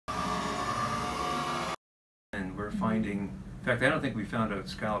we're finding, in fact, I don't think we found a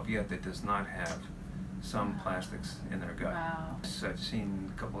scallop yet that does not have some plastics in their gut. Wow. I've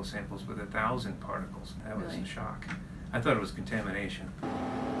seen a couple of samples with 1,000 particles. That was Really? a shock. I thought it was contamination.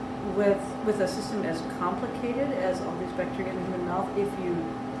 With a system as complicated as all these bacteria in the human mouth, if you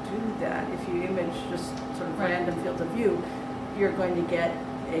do that, if you image just sort of random fields of view, you're going to get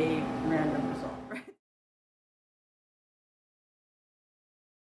a random result, right?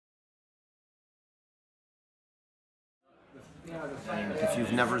 If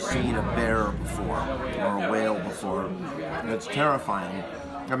you've never seen a bear before or a whale before, it's terrifying.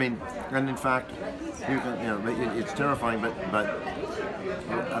 I mean, and in fact, you can, it's terrifying. But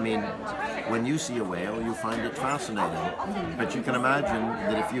I mean, when you see a whale, you find it fascinating. But you can imagine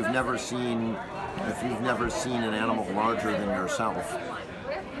that if you've never seen an animal larger than yourself,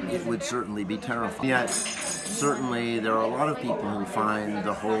 it would certainly be terrifying. Yet, certainly, there are a lot of people who find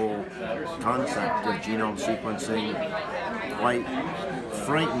the whole concept of genome sequencing quite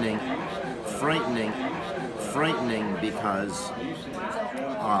frightening because,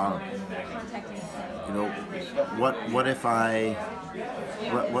 what if I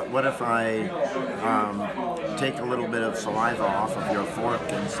take a little bit of saliva off of your fork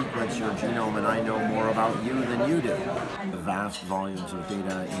and sequence your genome, and I know more about you than you do? The vast volumes of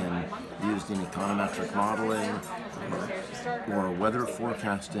data used in econometric modeling, or weather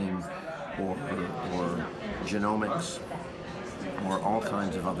forecasting, or genomics, or all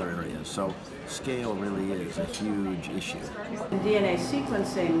kinds of other areas. So scale really is a huge issue. In DNA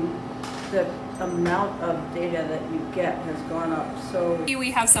sequencing, the amount of data that you get has gone up so...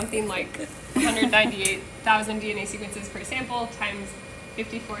 We have something like 198,000 DNA sequences per sample times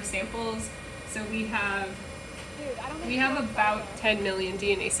 54 samples. So we have about 10 million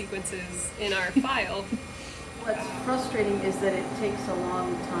DNA sequences in our file. What's frustrating is that it takes a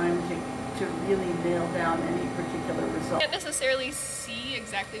long time to really nail down any particular result. You can't necessarily see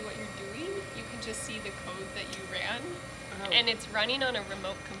exactly what you're doing. You can just see the code that you ran. And it's running on a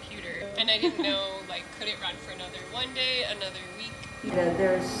remote computer. And I didn't know, like, could it run for another one day, another week?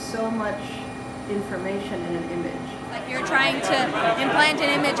 There's so much information in an image. Like you're trying to implant an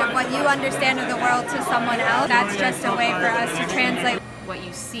image of what you understand of the world to someone else. That's just a way for us to translate what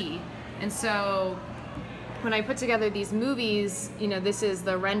you see. And so when I put together these movies, this is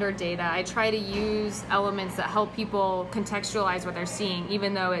the rendered data. I try to use elements that help people contextualize what they're seeing,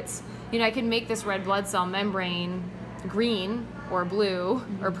 even though it's, I can make this red blood cell membrane green or blue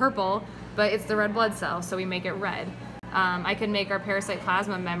or purple, but it's the red blood cell, so we make it red. I can make our parasite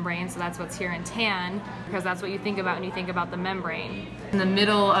plasma membrane, so that's what's here in tan, because that's what you think about when you think about the membrane. In the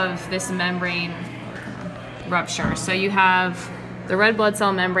middle of this membrane rupture, so you have the red blood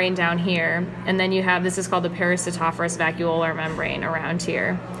cell membrane down here, and then you have, this is called the parasitophorous vacuolar membrane around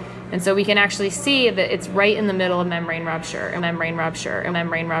here. And so we can actually see that it's right in the middle of membrane rupture, and membrane rupture, and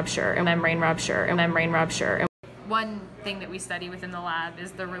membrane rupture, and membrane rupture, and membrane rupture. One thing that we study within the lab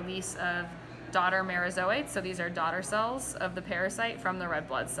is the release of daughter merozoites. So these are daughter cells of the parasite from the red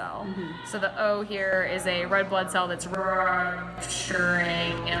blood cell. So the O here is a red blood cell that's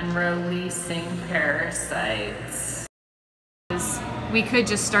rupturing and releasing parasites. We could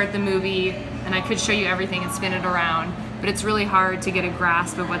just start the movie and I could show you everything and spin it around, but it's really hard to get a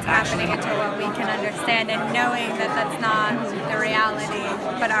grasp of what's actually to what we can understand, and knowing that that's not the reality,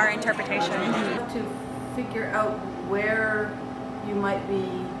 but our interpretation. To figure out where you might be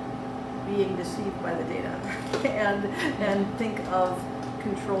being deceived by the data and think of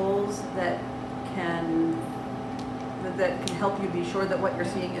controls that can help you be sure that what you're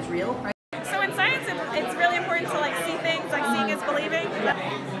seeing is real, right? So in science, it's really important to see things, seeing is believing.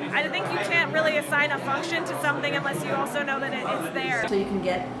 I think you can't really assign a function to something unless you also know that it's there. So you can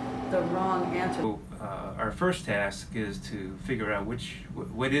get the wrong answer. So, our first task is to figure out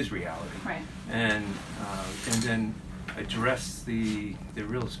what is reality, right, and then address the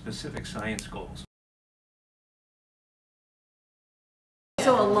real specific science goals.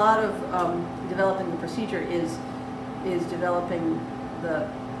 So a lot of developing the procedure is developing the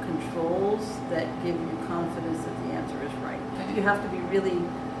controls that give you confidence that the answer is right. You have to be really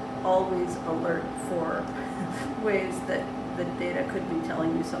always alert for ways that the data could be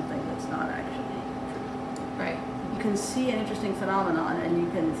telling you something that's not actually true. right. You can see an interesting phenomenon and you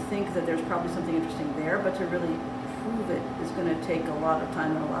can think that there's probably something interesting there, but to really prove it is going to take a lot of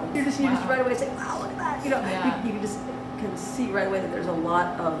time and a lot of... You just right away say, wow, look at that! You just can see right away that there's a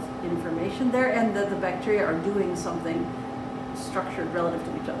lot of information there, and that the bacteria are doing something structured relative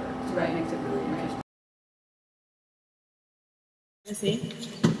to each other. So that makes it really interesting. See?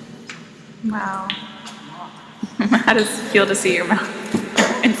 Wow. How does it feel to see your mouth?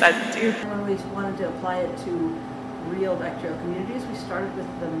 and says it too. When we wanted to apply it to real bacterial communities, we started with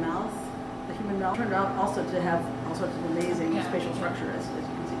the mouth, the human mouth. Turned out also to have all sorts of amazing spatial structure, as you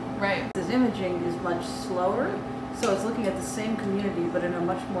can see. Right. This imaging is much slower, so it's looking at the same community, but in a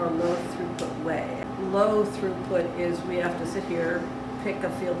much more low throughput way. Low throughput is we have to sit here, pick a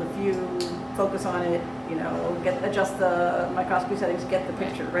field of view, focus on it, you know, adjust the microscopy settings, get the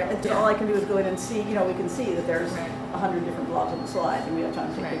picture, right? And all I can do is go in and see, you know, we can see that there's 100 different blobs on the slide, and we have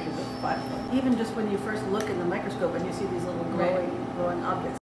time to take pictures of 5 of them. Even just when you first look in the microscope and you see these little glowing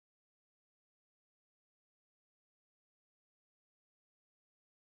objects.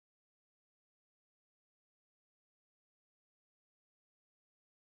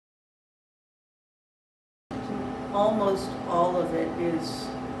 Almost all of it is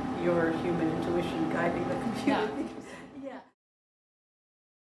your human intuition guiding the computer. Yeah.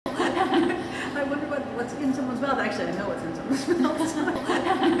 I wonder what's in someone's mouth. Actually, I know what's in someone's mouth.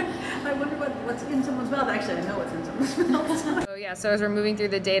 I wonder what's in someone's mouth. Actually, I know what's in someone's mouth. So yeah, so as we're moving through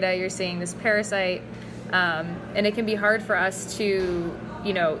the data, you're seeing this parasite, and it can be hard for us to,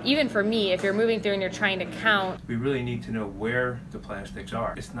 you know, even for me, if you're moving through and you're trying to count. We really need to know where the plastics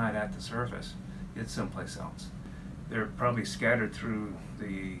are. It's not at the surface. It's someplace else. They're probably scattered through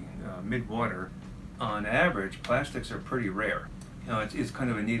the mid-water. On average, plastics are pretty rare. You know, it's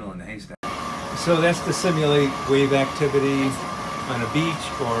kind of a needle in the haystack. So that's to simulate wave activity on a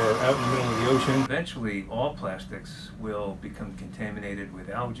beach or out in the middle of the ocean. Eventually, all plastics will become contaminated with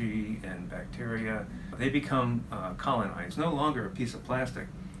algae and bacteria. They become colonized. It's no longer a piece of plastic.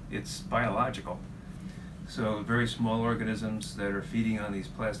 It's biological. So very small organisms that are feeding on these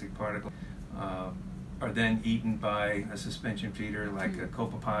plastic particles are then eaten by a suspension feeder like a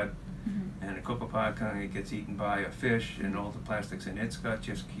copepod, and a copepod kind of gets eaten by a fish, and all the plastics in its gut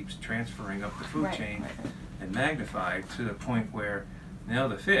just keeps transferring up the food chain and magnified to the point where now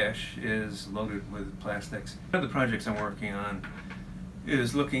the fish is loaded with plastics. One of the projects I'm working on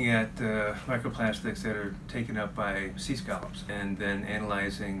is looking at microplastics that are taken up by sea scallops, and then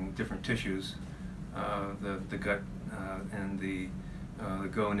analyzing different tissues, the gut and the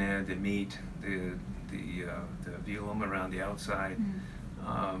gonad, the meat, the velum around the outside,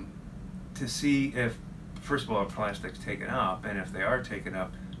 to see if, first of all, are plastics taken up, and if they are taken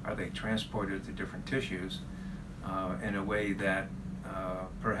up, are they transported to different tissues in a way that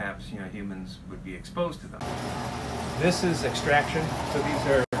perhaps humans would be exposed to them. This is extraction, so these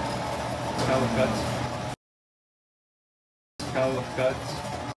are scallop guts. Scallop guts.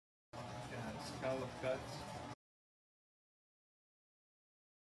 Scallop guts.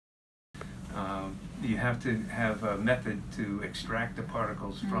 You have to have a method to extract the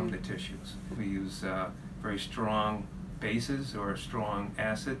particles from the tissues. We use very strong bases or a strong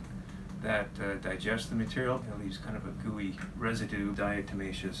acid that digests the material. It leaves kind of a gooey residue,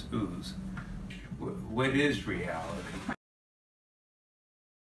 diatomaceous ooze. What is reality?